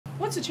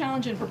What's the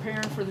challenge in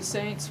preparing for the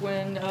Saints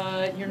when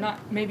you're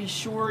not maybe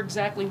sure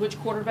exactly which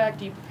quarterback?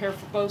 Do you prepare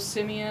for both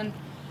Simeon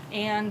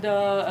and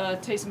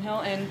Taysom Hill?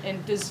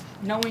 And does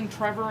knowing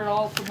Trevor at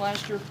all from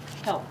last year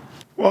help?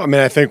 Well, I mean,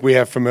 I think we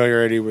have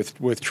familiarity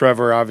with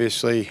Trevor,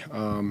 obviously.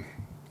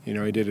 You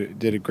know, he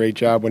did a great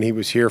job when he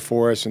was here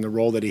for us in the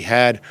role that he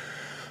had.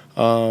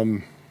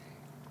 You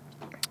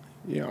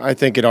know, I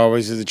think it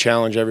always is a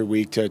challenge every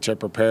week to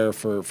prepare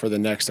for the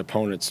next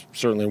opponent. It's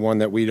certainly one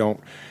that we don't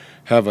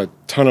have a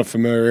ton of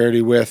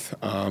familiarity with.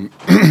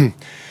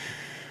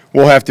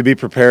 We'll have to be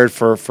prepared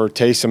for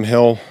Taysom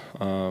Hill,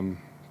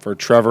 for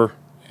Trevor.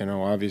 You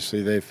know,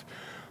 obviously they've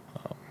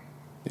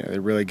they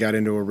really got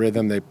into a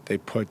rhythm. They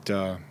put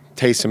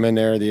Taysom in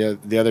there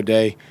the other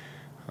day,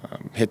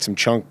 hit some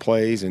chunk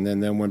plays, and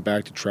then went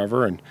back to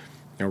Trevor and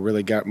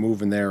really got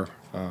moving there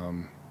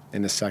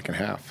in the second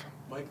half.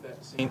 Mike,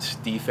 that Saints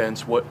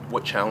defense,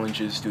 what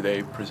challenges do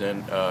they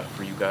present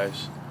for you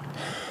guys?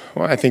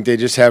 Well, I think they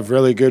just have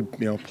really good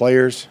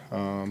players.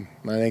 I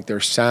think they're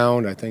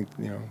sound. I think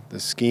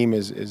the scheme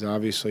is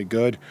obviously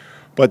good,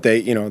 but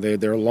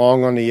they're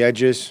long on the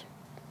edges.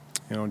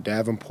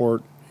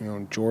 Davenport,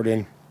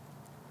 Jordan,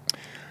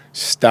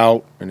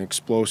 stout and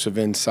explosive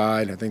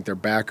inside. I think their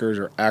backers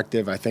are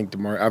active. I think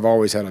I've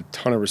always had a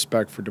ton of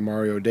respect for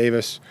Demario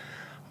Davis,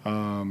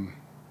 and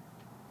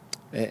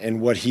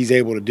what he's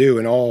able to do,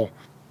 and all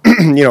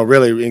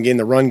really in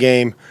the run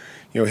game.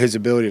 His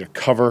ability to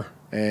cover,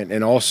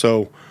 and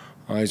also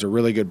he's a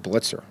really good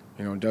blitzer.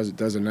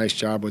 Does a nice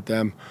job with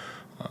them.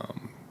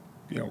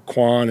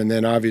 Quan, and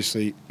then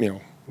obviously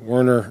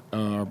Werner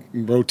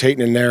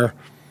rotating in there,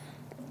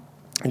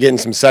 getting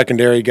some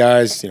secondary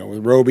guys.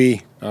 With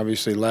Roby,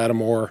 obviously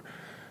Lattimore,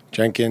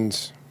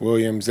 Jenkins,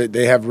 Williams.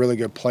 They have really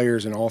good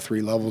players in all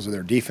three levels of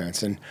their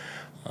defense, and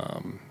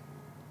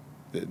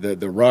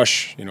the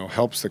rush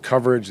helps the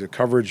coverage. The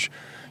coverage,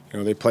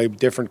 they play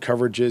different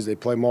coverages. They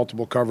play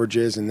multiple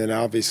coverages, and then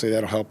obviously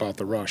that'll help out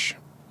the rush.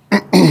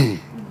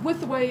 With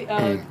the way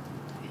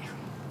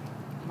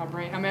my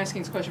brain, I'm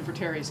asking this question for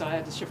Terry, so I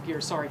had to shift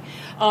gears. Sorry.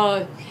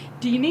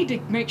 Do you need to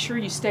make sure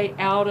you stay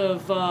out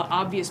of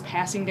obvious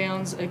passing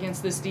downs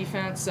against this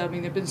defense? I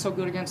mean, they've been so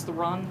good against the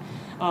run.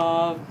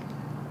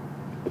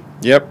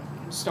 Yep.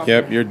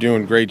 You're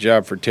doing a great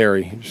job for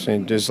Terry.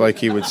 Just like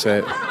he would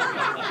say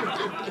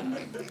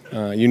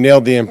it. You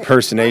nailed the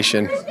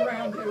impersonation.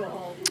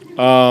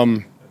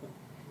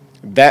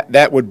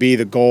 That would be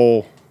the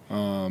goal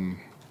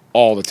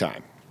all the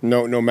time.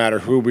 No matter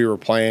who we were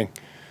playing,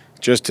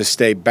 just to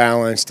stay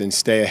balanced and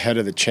stay ahead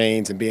of the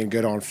chains and being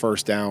good on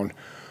first down.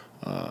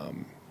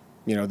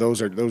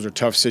 Those are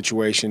tough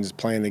situations,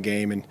 playing the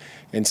game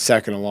in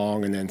second and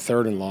long, and then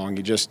third and long.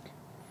 You just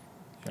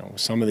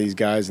some of these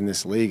guys in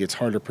this league, it's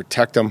hard to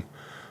protect them.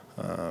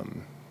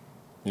 And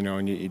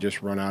you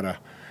just run out of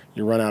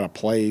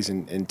plays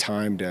and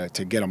time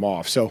to get them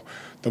off. So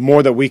the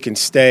more that we can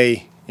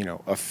stay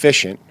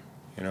efficient,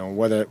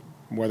 whether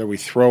we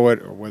throw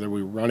it or whether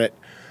we run it.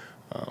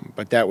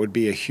 But that would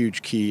be a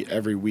huge key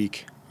every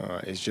week,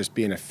 is just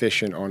being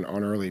efficient on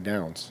early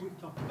downs. We've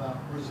talked about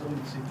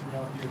resiliency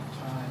throughout your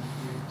time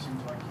here. It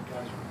seems like you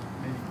guys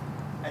are maybe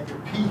at your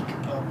peak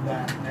of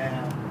that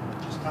now.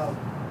 Just how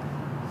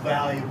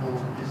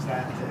valuable is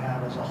that to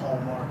have as a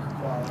hallmark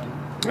quality?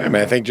 I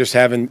mean, I think just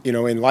having,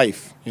 in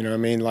life,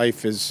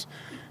 life is,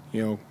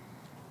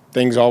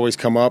 things always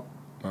come up.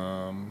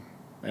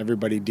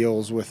 Everybody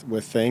deals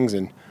with things,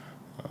 and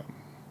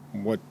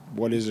what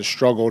is a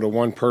struggle to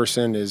one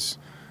person is,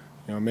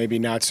 maybe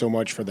not so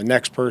much for the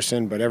next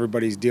person, but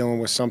everybody's dealing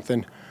with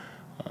something.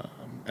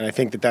 And I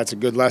think that that's a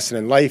good lesson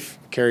in life,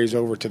 carries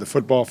over to the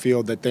football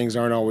field, that things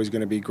aren't always going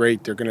to be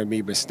great. They're going to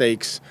be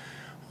mistakes.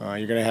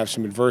 You're going to have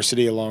some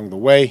adversity along the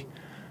way,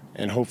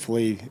 and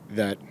hopefully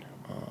that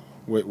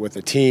with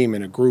a team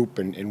and a group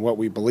and what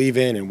we believe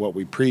in and what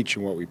we preach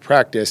and what we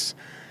practice,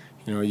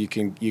 you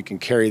can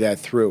carry that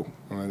through,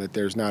 that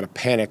there's not a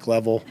panic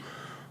level.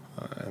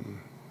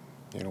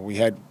 We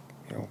had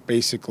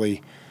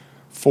basically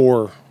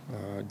 4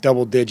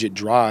 double-digit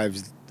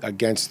drives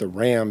against the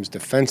Rams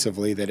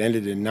defensively that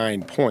ended in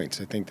 9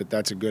 points. I think that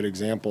that's a good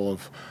example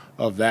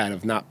of that,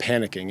 of not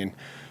panicking. And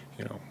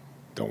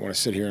don't want to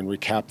sit here and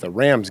recap the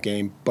Rams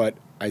game, but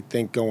I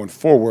think going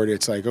forward,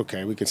 it's like,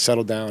 okay, we can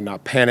settle down,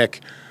 not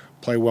panic,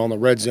 play well in the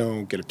red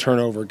zone, get a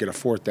turnover, get a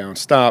 4th down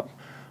stop,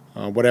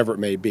 whatever it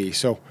may be.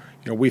 So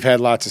we've had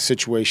lots of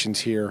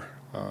situations here.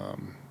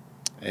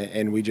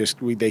 And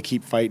they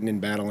keep fighting and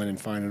battling and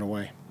finding a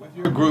way. With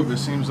your group, it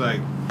seems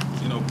like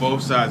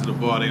both sides of the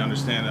ball, they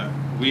understand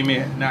that we may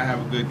not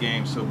have a good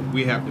game, so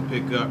we have to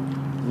pick up.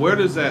 Where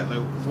does that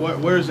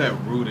where is that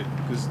rooted?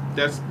 Because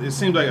it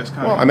seems like that's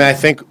kind of. Well, I mean, I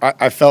think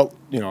I felt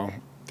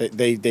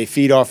they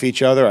feed off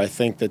each other. I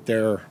think that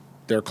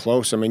they're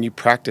close. I mean, you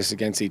practice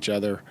against each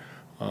other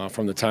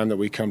from the time that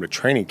we come to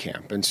training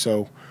camp, and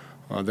so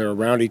they're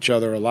around each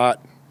other a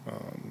lot.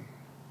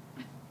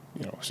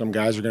 Some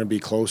guys are going to be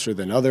closer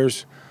than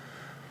others,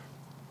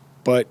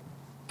 but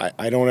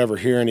I don't ever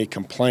hear any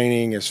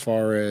complaining as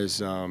far as,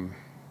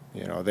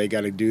 they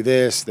got to do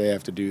this, they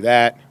have to do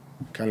that.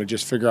 kind of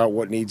just figure out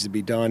what needs to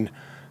be done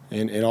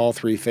in all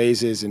three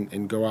phases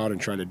and go out and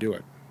try to do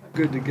it.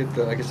 Good to get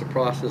the, I guess, the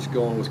process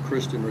going with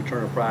Christian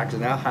return of practice.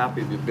 And how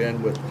happy have you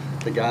been with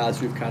the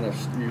guys who've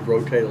you've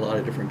rotated a lot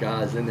of different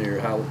guys in there,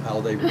 how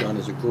they've done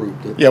as a group?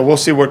 Yeah, we'll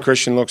see what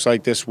Christian looks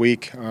like this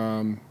week.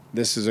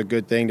 This is a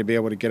good thing to be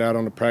able to get out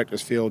on the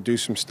practice field, do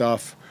some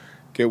stuff,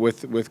 get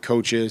with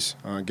coaches,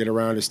 get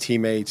around his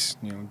teammates,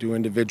 do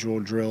individual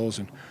drills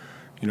and,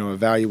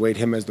 evaluate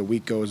him as the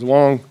week goes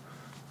along.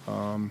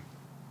 And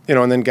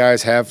then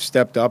guys have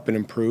stepped up and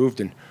improved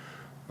and,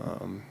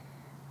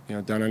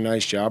 done a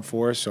nice job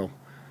for us. So,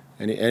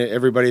 and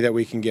everybody that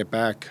we can get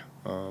back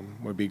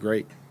would be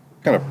great.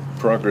 What kind of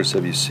progress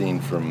have you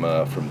seen from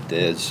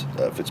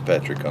Dez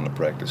Fitzpatrick on the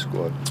practice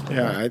squad?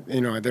 Yeah,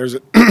 there's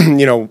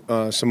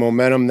some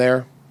momentum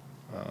there.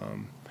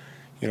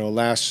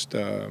 Last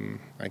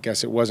I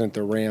guess it wasn't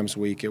the Rams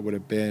week; it would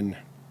have been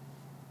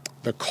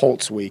the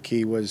Colts week.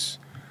 He was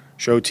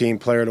show team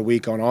player of the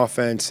week on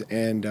offense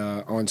and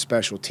on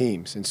special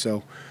teams, and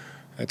so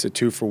that's a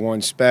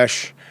 2-for-1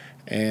 special.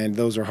 And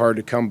those are hard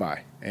to come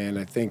by. And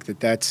I think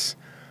that's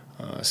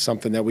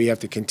something that we have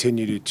to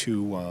continue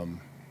to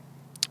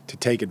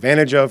take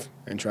advantage of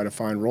and try to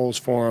find roles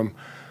for them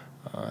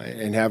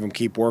and have them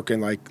keep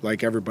working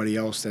like everybody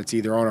else that's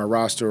either on our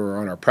roster or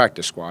on our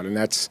practice squad. And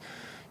that's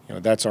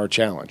our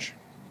challenge.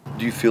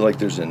 Do you feel like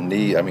there's a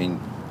need? I mean,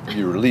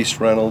 you released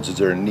Reynolds. Is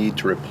there a need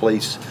to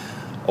replace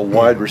a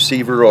wide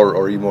receiver, or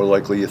are you more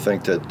likely, you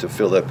think, to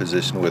fill that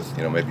position with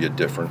maybe a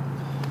different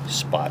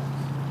spot?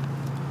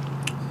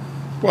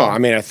 Well, I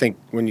mean, I think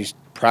when you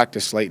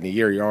practice late in the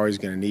year, you're always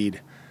going to need,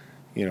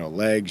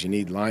 legs. You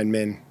need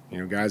linemen.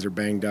 Guys are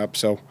banged up.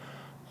 So,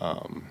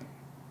 I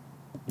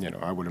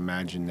would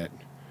imagine that,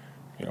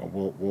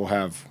 we'll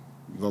have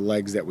the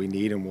legs that we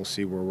need, and we'll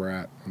see where we're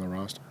at on the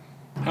roster.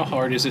 How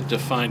hard is it to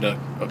find a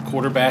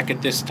quarterback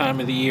at this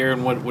time of the year,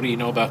 and what do you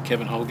know about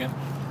Kevin Hogan?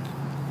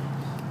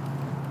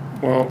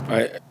 Well,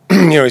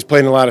 he's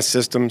played in a lot of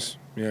systems.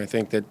 I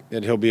think that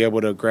he'll be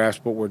able to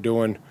grasp what we're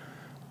doing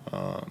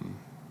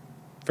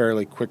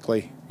fairly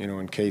quickly,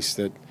 in case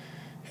that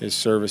his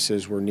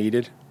services were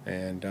needed.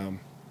 And,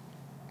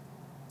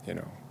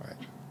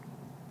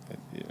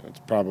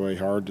 it's probably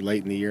hard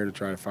late in the year to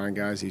try to find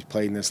guys. He's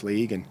played in this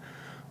league and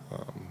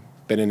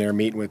been in there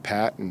meeting with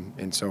Pat.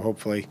 And so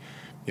hopefully,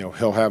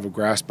 he'll have a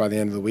grasp by the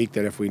end of the week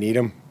that if we need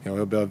him,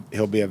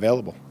 he'll be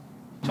available.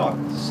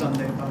 Talked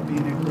Sunday about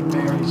being able to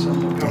marry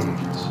some of the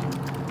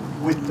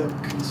coverages with the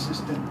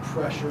consistent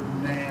pressure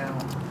now.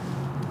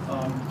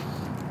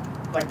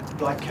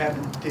 Like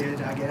Kevin did,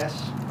 I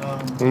guess.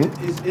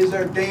 Is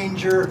there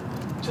danger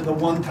to the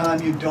one time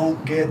you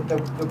don't get the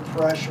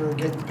pressure,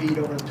 getting beat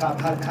over the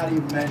top? How do you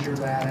measure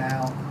that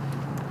out?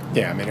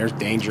 Yeah, I mean, there's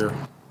danger.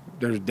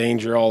 There's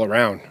danger all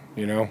around,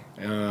 it's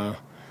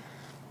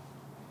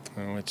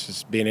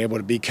just being able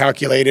to be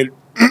calculated.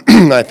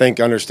 I think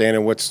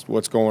understanding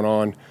what's going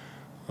on.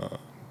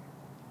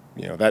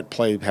 That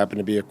play happened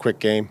to be a quick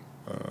game.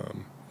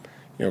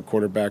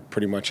 Quarterback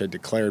pretty much had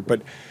declared,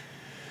 but.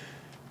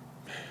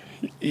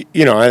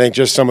 I think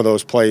just some of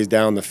those plays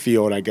down the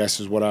field, I guess,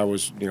 is what I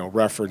was,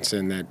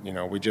 referencing that,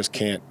 we just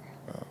can't,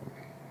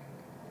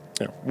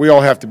 we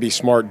all have to be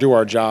smart, do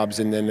our jobs,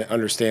 and then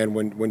understand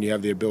when you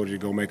have the ability to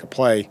go make a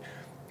play,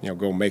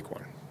 go make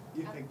one.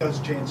 You think those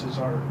chances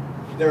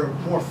there are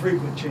more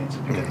frequent chances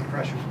because the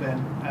pressure's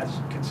been as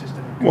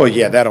consistent? Well,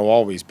 yeah, that'll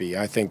always be.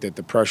 I think that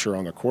the pressure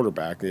on the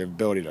quarterback, the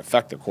ability to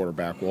affect the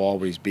quarterback will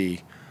always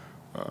be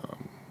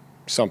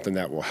something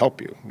that will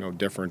help you, no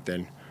different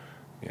than,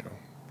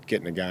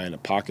 getting a guy in the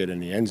pocket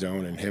in the end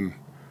zone and him,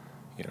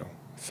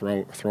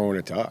 throwing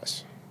it to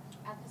us.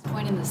 At this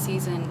point in the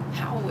season,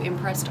 how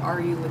impressed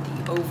are you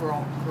with the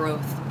overall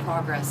growth,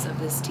 progress of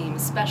this team,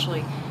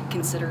 especially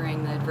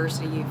considering the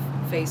adversity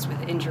you've faced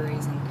with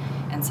injuries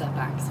and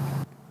setbacks?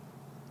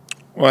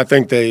 Well, I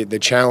think the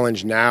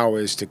challenge now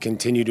is to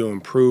continue to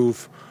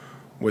improve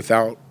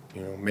without,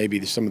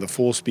 maybe some of the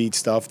full speed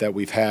stuff that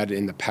we've had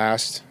in the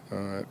past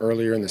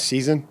earlier in the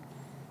season.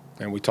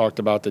 And we talked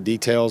about the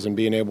details and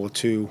being able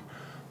to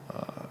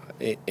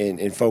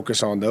and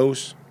focus on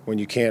those when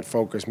you can't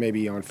focus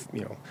maybe on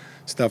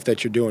stuff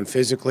that you're doing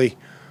physically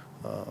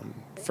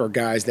for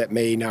guys that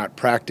may not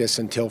practice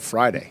until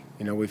Friday.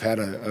 We've had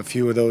a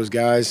few of those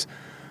guys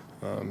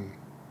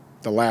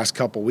the last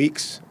couple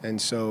weeks,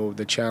 and so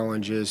the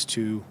challenge is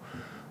to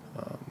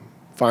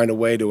find a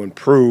way to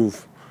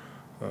improve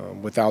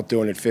without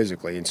doing it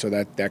physically, and so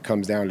that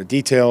comes down to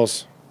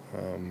details.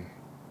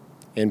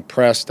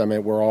 Impressed. I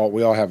mean,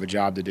 we all have a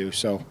job to do,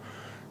 so.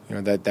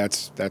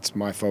 That's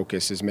my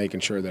focus, is making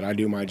sure that I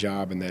do my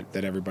job and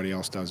that everybody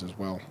else does as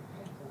well.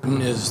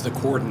 Is the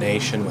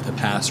coordination with the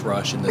pass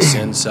rush in the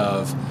sense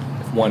of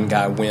if one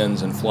guy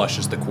wins and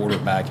flushes the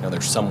quarterback,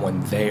 there's someone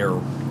there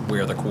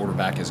where the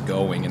quarterback is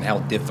going, and how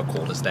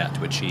difficult is that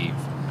to achieve?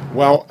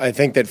 Well, I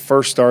think that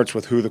first starts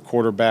with who the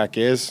quarterback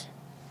is,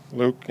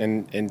 Luke,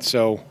 and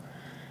so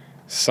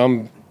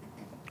some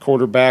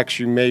quarterbacks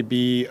you may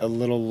be a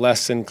little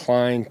less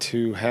inclined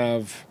to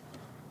have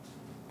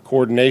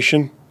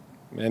coordination.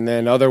 And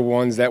then other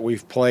ones that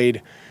we've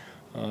played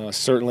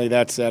certainly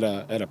that's at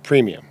a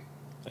premium.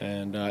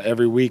 And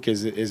every week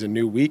is a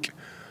new week.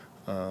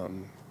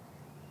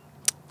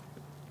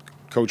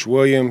 Coach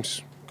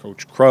Williams,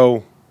 Coach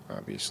Crow,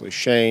 obviously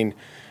Shane,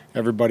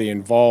 everybody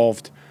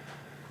involved,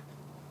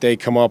 they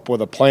come up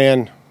with a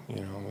plan,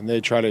 and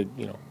they try to,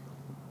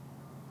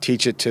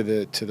 teach it to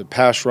the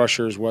pass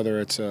rushers, whether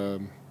it's a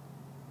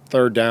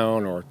third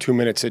down or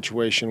 2-minute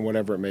situation,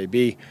 whatever it may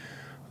be,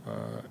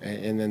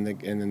 and then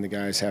the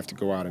guys have to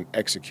go out and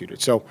execute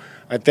it. So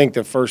I think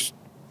the first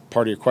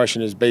part of your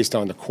question is based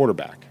on the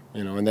quarterback,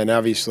 and then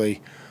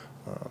obviously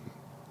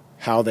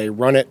how they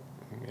run it.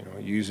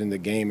 Using the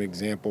game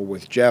example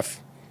with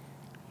Jeff,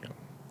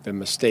 the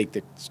mistake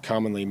that's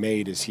commonly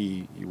made is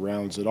he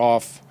rounds it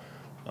off,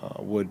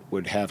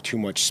 would have too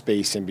much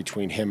space in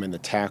between him and the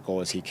tackle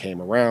as he came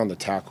around. The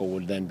tackle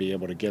would then be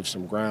able to give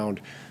some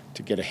ground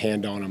to get a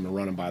hand on him and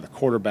run him by the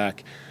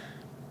quarterback.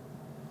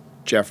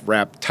 Jeff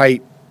wrapped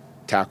tight,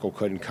 tackle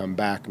couldn't come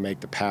back and make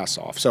the pass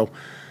off. So,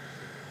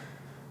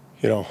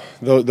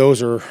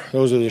 those are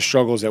the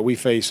struggles that we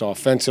face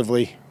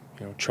offensively.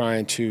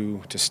 Trying to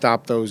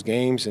stop those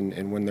games,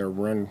 and when they're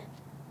run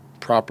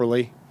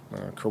properly,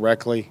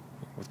 correctly,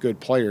 with good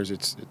players,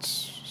 it's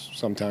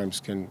sometimes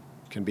can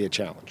be a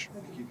challenge.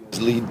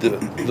 Lead the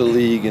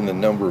league in the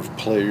number of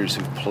players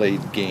who've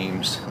played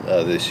games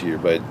this year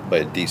by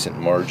a decent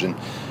margin.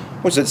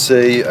 What's that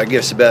say, I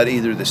guess, about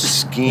either the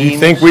scheme? You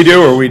think we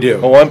do or we do?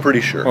 Oh, I'm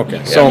pretty sure. Okay.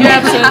 Yeah. So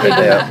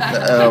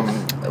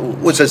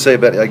what's that say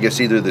about, I guess,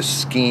 either the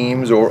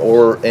schemes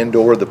or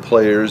the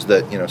players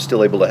that,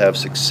 still able to have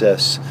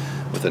success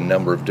with a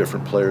number of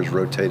different players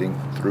rotating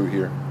through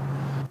here?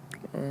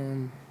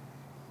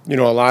 A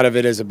lot of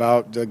it is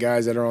about the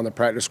guys that are on the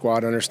practice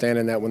squad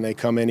understanding that when they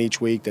come in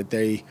each week that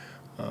they,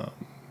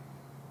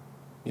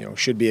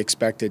 should be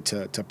expected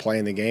to play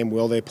in the game.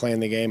 Will they play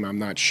in the game? I'm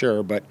not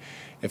sure, but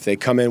if they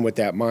come in with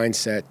that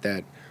mindset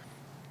that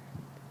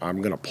I'm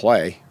going to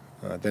play,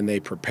 then they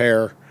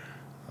prepare.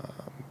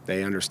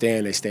 They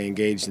understand. They stay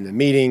engaged in the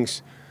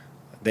meetings.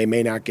 They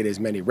may not get as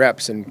many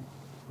reps, and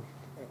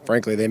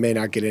frankly, they may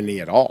not get any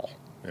at all.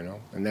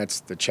 And that's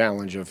the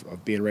challenge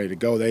of being ready to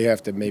go. They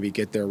have to maybe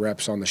get their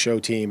reps on the show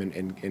team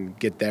and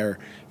get their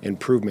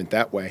improvement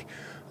that way.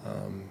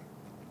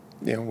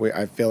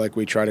 I feel like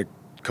we try to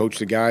coach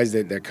the guys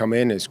that come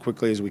in as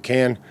quickly as we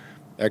can,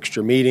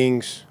 extra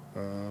meetings,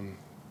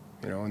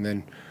 and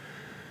then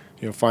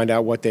find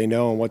out what they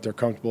know and what they're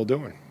comfortable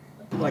doing.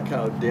 I like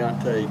how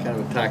Deontay kind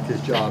of attacked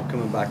his job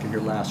coming back in here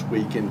last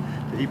week, and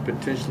did he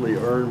potentially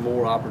earn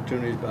more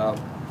opportunities about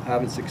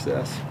having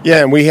success?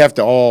 Yeah, and we have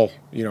to all,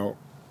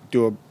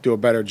 do a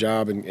better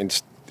job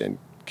and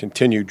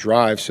continue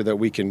drive so that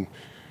we can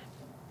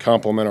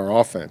complement our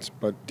offense.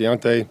 But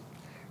Deontay,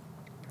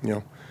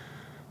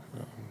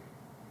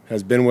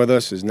 has been with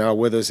us, is now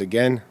with us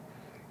again.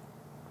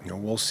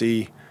 We'll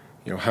see,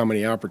 how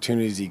many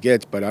opportunities he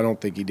gets, but I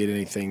don't think he did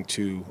anything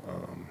to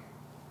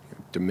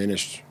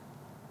diminish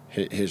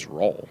his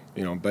role.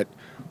 But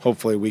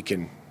hopefully we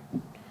can,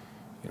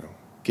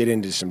 get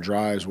into some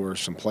drives where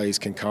some plays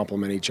can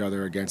complement each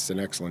other against an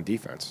excellent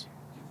defense.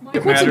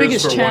 Mike, what's the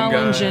biggest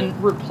challenge in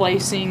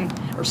replacing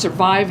or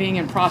surviving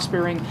and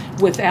prospering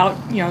without,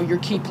 your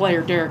key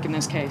player, Derek, in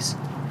this case?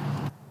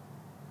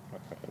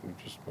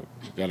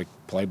 Just got to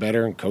play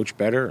better and coach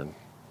better,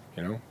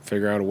 and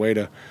figure out a way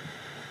to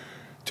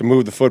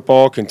move the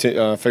football,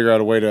 figure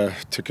out a way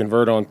to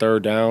convert on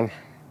third down,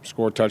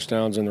 score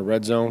touchdowns in the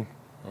red zone,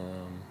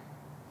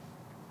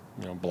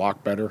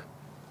 block better.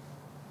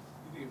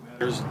 Do you think it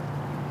matters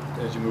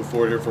as you move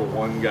forward here for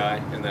one guy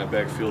in that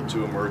backfield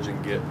to emerge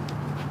and get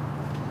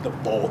the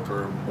bulk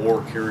or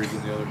more carries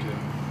than the other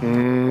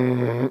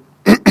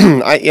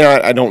two?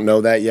 I don't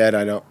know that yet.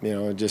 I don't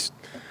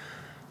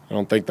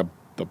think the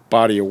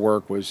body of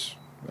work was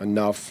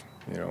enough.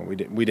 I don't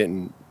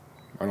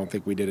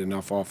think we did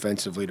enough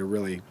offensively to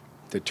really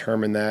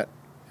determine that.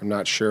 I'm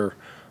not sure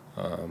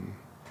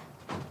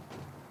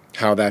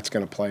how that's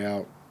going to play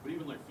out. But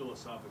even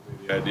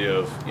philosophically, the idea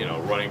of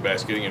running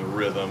backs getting in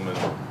rhythm and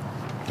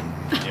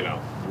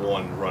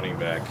one running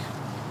back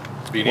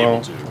being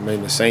able to.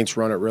 The Saints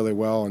run it really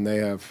well, and they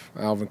have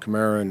Alvin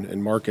Kamara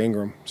and Mark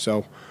Ingram.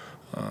 So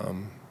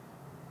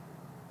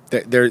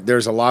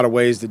there's a lot of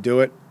ways to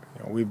do it.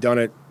 We've done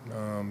it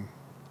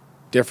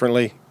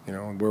differently.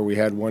 Where we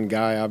had one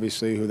guy,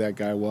 obviously, who that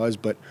guy was,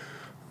 but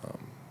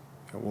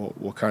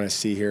we'll kind of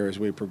see here as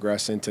we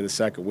progress into the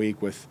second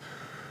week with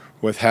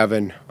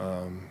having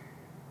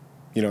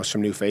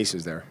some new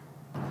faces there.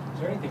 Is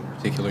there anything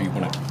particular you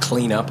want to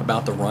clean up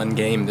about the run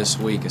game this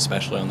week,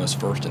 especially on those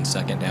first and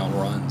second down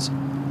runs?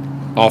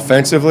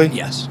 Offensively?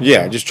 Yes.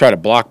 Yeah, just try to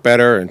block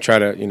better and try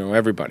to,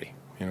 everybody.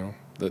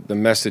 The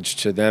message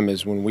to them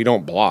is when we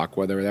don't block,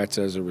 whether that's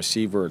as a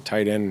receiver or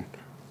tight end,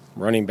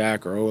 running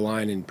back or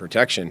O-line in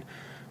protection,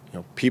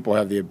 people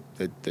have the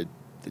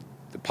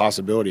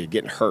possibility of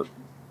getting hurt.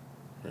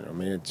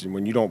 It's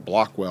when you don't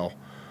block well,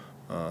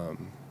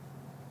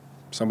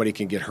 somebody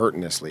can get hurt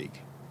in this league.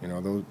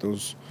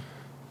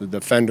 The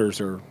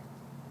defenders are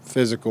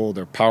physical,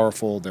 they're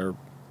powerful, they're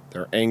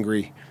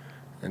angry,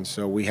 and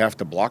so we have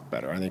to block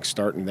better. I think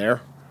starting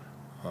there,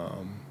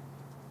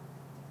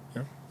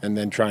 and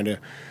then trying to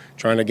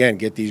again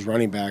get these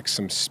running backs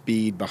some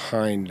speed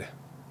behind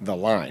the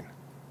line.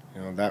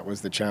 That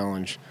was the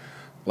challenge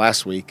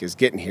last week, is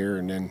getting here,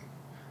 and then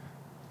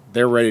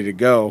they're ready to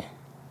go.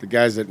 The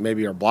guys that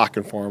maybe are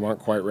blocking for them aren't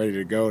quite ready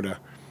to go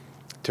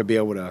to be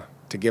able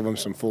to give them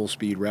some full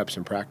speed reps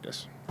in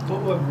practice.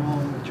 What went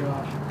wrong with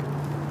Josh?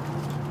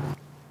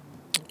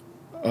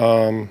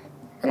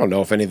 I don't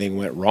know if anything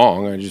went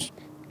wrong. I just,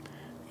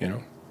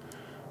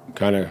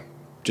 kind of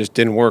just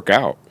didn't work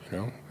out,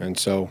 and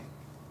so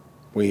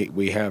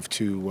we have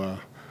to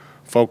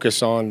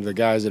focus on the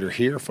guys that are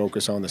here,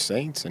 focus on the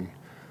Saints, and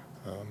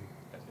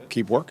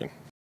keep working.